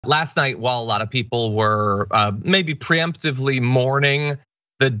Last night, while a lot of people were maybe preemptively mourning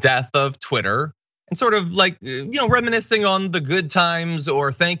the death of Twitter and sort of like, reminiscing on the good times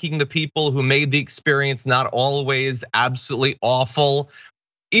or thanking the people who made the experience not always absolutely awful,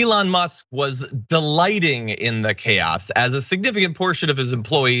 Elon Musk was delighting in the chaos as a significant portion of his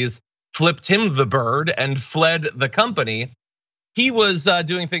employees flipped him the bird and fled the company. He was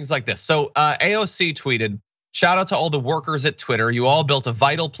doing things like this. So AOC tweeted, "Shout out to all the workers at Twitter. You all built a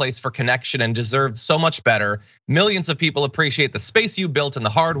vital place for connection and deserved so much better. Millions of people appreciate the space you built and the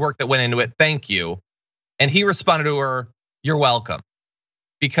hard work that went into it. Thank you." And he responded to her, "You're welcome."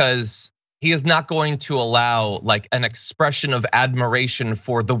 Because he is not going to allow like an expression of admiration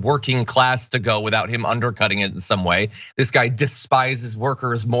for the working class to go without him undercutting it in some way. This guy despises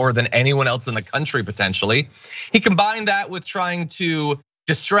workers more than anyone else in the country potentially. He combined that with trying to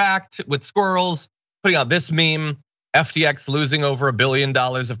distract with squirrels, putting out this meme, FTX losing over $1 billion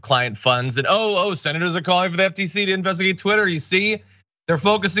of client funds. And senators are calling for the FTC to investigate Twitter. You see, they're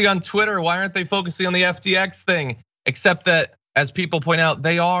focusing on Twitter. Why aren't they focusing on the FTX thing? Except that, as people point out,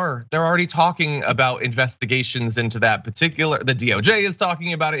 they're already talking about investigations into that particular, the DOJ is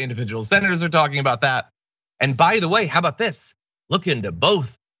talking about it, individual senators are talking about that. And by the way, how about this? Look into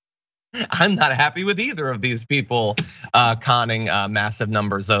both. I'm not happy with either of these people conning massive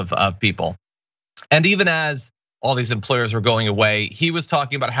numbers of people. And even as all these employers were going away, he was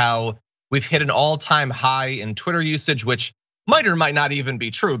talking about how we've hit an all-time high in Twitter usage, which might or might not even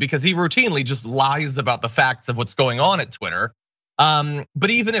be true because he routinely just lies about the facts of what's going on at Twitter. But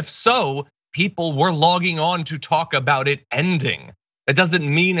even if so, people were logging on to talk about it ending. It doesn't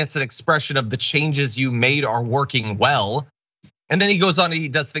mean it's an expression of the changes you made are working well. And then he goes on and he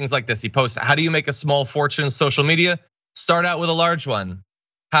does things like this. He posts, "How do you make a small fortune in social media? Start out with a large one."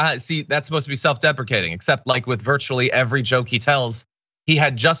 See, that's supposed to be self-deprecating, except like with virtually every joke he tells, he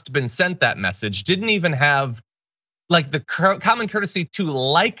had just been sent that message, didn't even have like the common courtesy to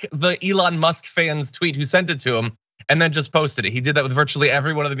like the Elon Musk fans tweet who sent it to him, and then just posted it. He did that with virtually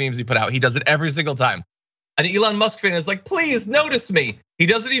every one of the memes he put out. He does it every single time. An Elon Musk fan is like, "Please notice me." He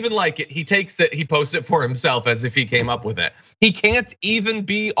doesn't even like it. He takes it, he posts it for himself as if he came up with it. He can't even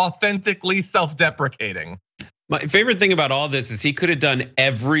be authentically self-deprecating. My favorite thing about all this is he could have done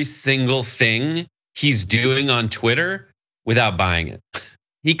every single thing he's doing on Twitter without buying it.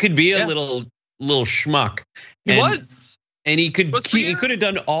 He could be a little schmuck. He was. And he could have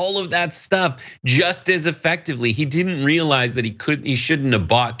done all of that stuff just as effectively. He didn't realize that he shouldn't have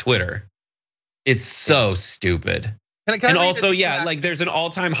bought Twitter. It's so stupid. And also, like there's an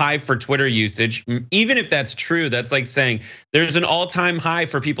all-time high for Twitter usage. Even if that's true, that's like saying there's an all-time high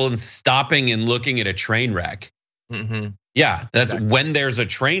for people stopping and looking at a train wreck. Yeah, that's exactly. When there's a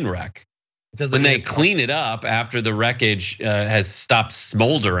train wreck. When they clean it up after the wreckage has stopped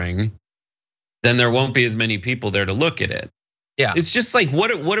smoldering, then there won't be as many people there to look at it. Yeah, it's just like,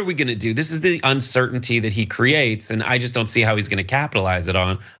 what are we gonna do? This is the uncertainty that he creates, and I just don't see how he's gonna capitalize it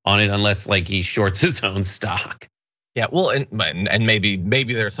on it unless like he shorts his own stock. Yeah, well, and maybe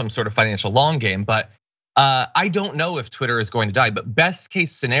there's some sort of financial long game, but I don't know if Twitter is going to die. But best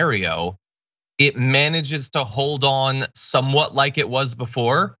case scenario, it manages to hold on somewhat like it was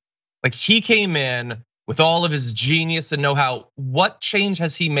before. Like he came in with all of his genius and know-how. What change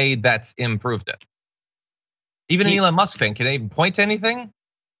has he made that's improved it? Even an Elon Musk fan, can they even point to anything?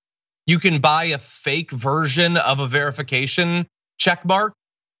 You can buy a fake version of a verification check mark.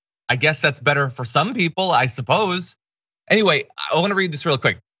 I guess that's better for some people, I suppose. Anyway, I want to read this real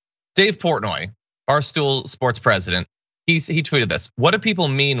quick. Dave Portnoy, Barstool Sports president, he tweeted this. "What do people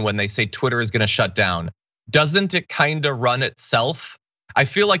mean when they say Twitter is going to shut down? Doesn't it kind of run itself? I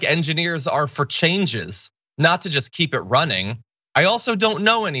feel like engineers are for changes, not to just keep it running. I also don't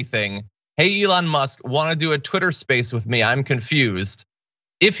know anything. Hey, Elon Musk, want to do a Twitter space with me? I'm confused."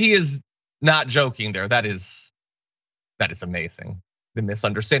 If he is not joking there, that is amazing. The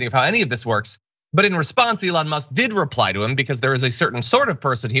misunderstanding of how any of this works. But in response, Elon Musk did reply to him because there is a certain sort of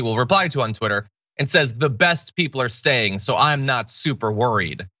person he will reply to on Twitter and says the best people are staying, so I'm not super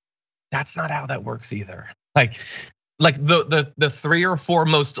worried. That's not how that works either. Like the 3 or 4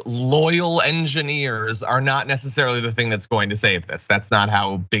 most loyal engineers are not necessarily the thing that's going to save this. That's not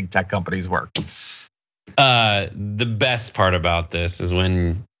how big tech companies work. The best part about this is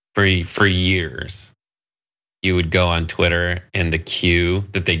when for years you would go on Twitter and the queue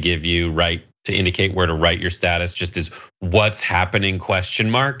that they give you right to indicate where to write your status just is "what's happening?" ?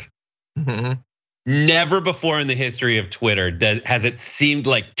 Never before in the history of Twitter has it seemed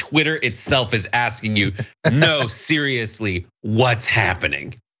like Twitter itself is asking you, "No, seriously, what's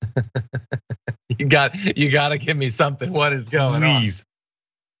happening?" You got to give me something. What is going on?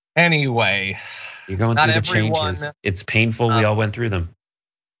 Anyway, you're going through the changes. It's painful. We all went through them.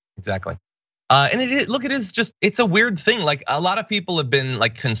 Exactly. And it's a weird thing. Like a lot of people have been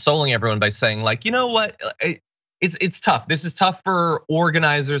like consoling everyone by saying like, you know what, it's tough. This is tough for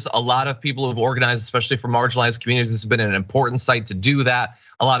organizers. A lot of people who've organized, especially for marginalized communities, this has been an important site to do that.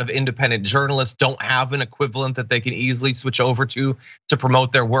 A lot of independent journalists don't have an equivalent that they can easily switch over to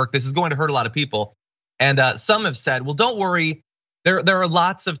promote their work. This is going to hurt a lot of people. And some have said, well, don't worry. There are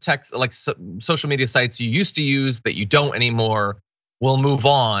lots of text, like social media sites you used to use that you don't anymore. We'll move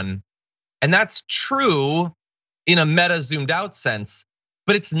on. And that's true in a meta zoomed out sense,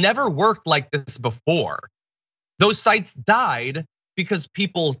 but it's never worked like this before. Those sites died because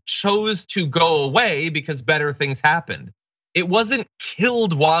people chose to go away because better things happened. It wasn't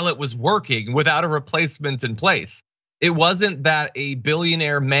killed while it was working without a replacement in place. It wasn't that a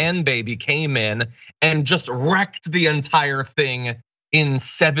billionaire man baby came in and just wrecked the entire thing in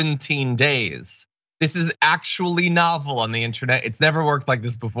 17 days. This is actually novel on the internet. It's never worked like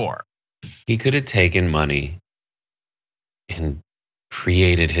this before. He could have taken money and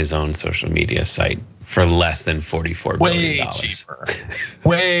created his own social media site for less than $44 billion.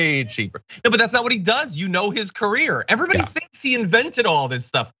 Way cheaper. No, but that's not what he does. You know his career. Everybody thinks he invented all this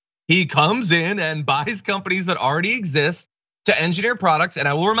stuff. He comes in and buys companies that already exist to engineer products. And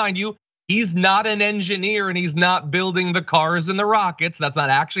I will remind you, he's not an engineer and he's not building the cars and the rockets. That's not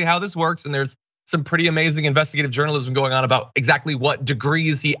actually how this works. And there's some pretty amazing investigative journalism going on about exactly what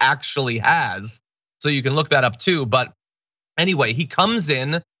degrees he actually has. So you can look that up too. But anyway, he comes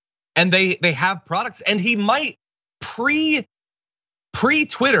in and they have products, and he might pre-Twitter,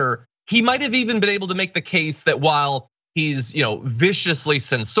 he might have even been able to make the case that while he's viciously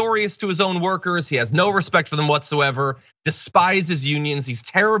censorious to his own workers, he has no respect for them whatsoever, despises unions, he's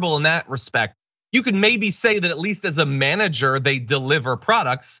terrible in that respect. You could maybe say that at least as a manager, they deliver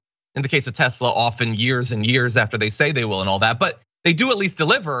products. In the case of Tesla, often years and years after they say they will and all that, but they do at least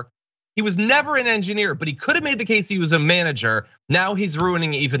deliver. He was never an engineer, but he could have made the case he was a manager. Now he's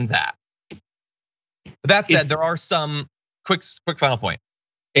ruining even that. That said, there are some quick final point.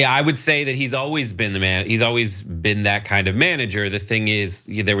 Yeah, I would say that he's always been the man. He's always been that kind of manager. The thing is,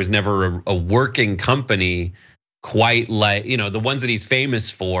 there was never a working company quite like, the ones that he's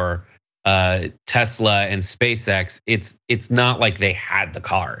famous for, Tesla and SpaceX. It's not like they had the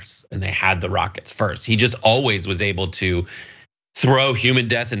cars and they had the rockets first. He just always was able to throw human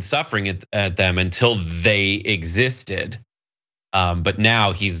death and suffering at them until they existed. But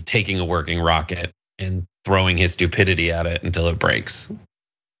now he's taking a working rocket and throwing his stupidity at it until it breaks.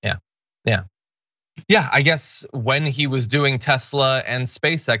 Yeah, I guess when he was doing Tesla and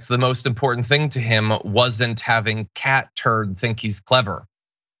SpaceX, the most important thing to him wasn't having cat turd think he's clever.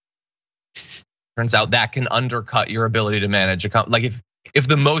 Turns out that can undercut your ability to manage a company. Like if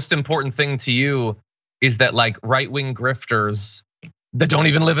the most important thing to you is that like right-wing grifters that don't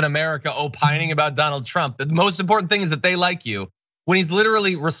even live in America opining about Donald Trump, the most important thing is that they like you. When he's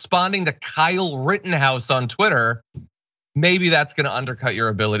literally responding to Kyle Rittenhouse on Twitter, maybe that's gonna undercut your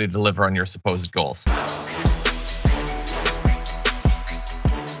ability to deliver on your supposed goals.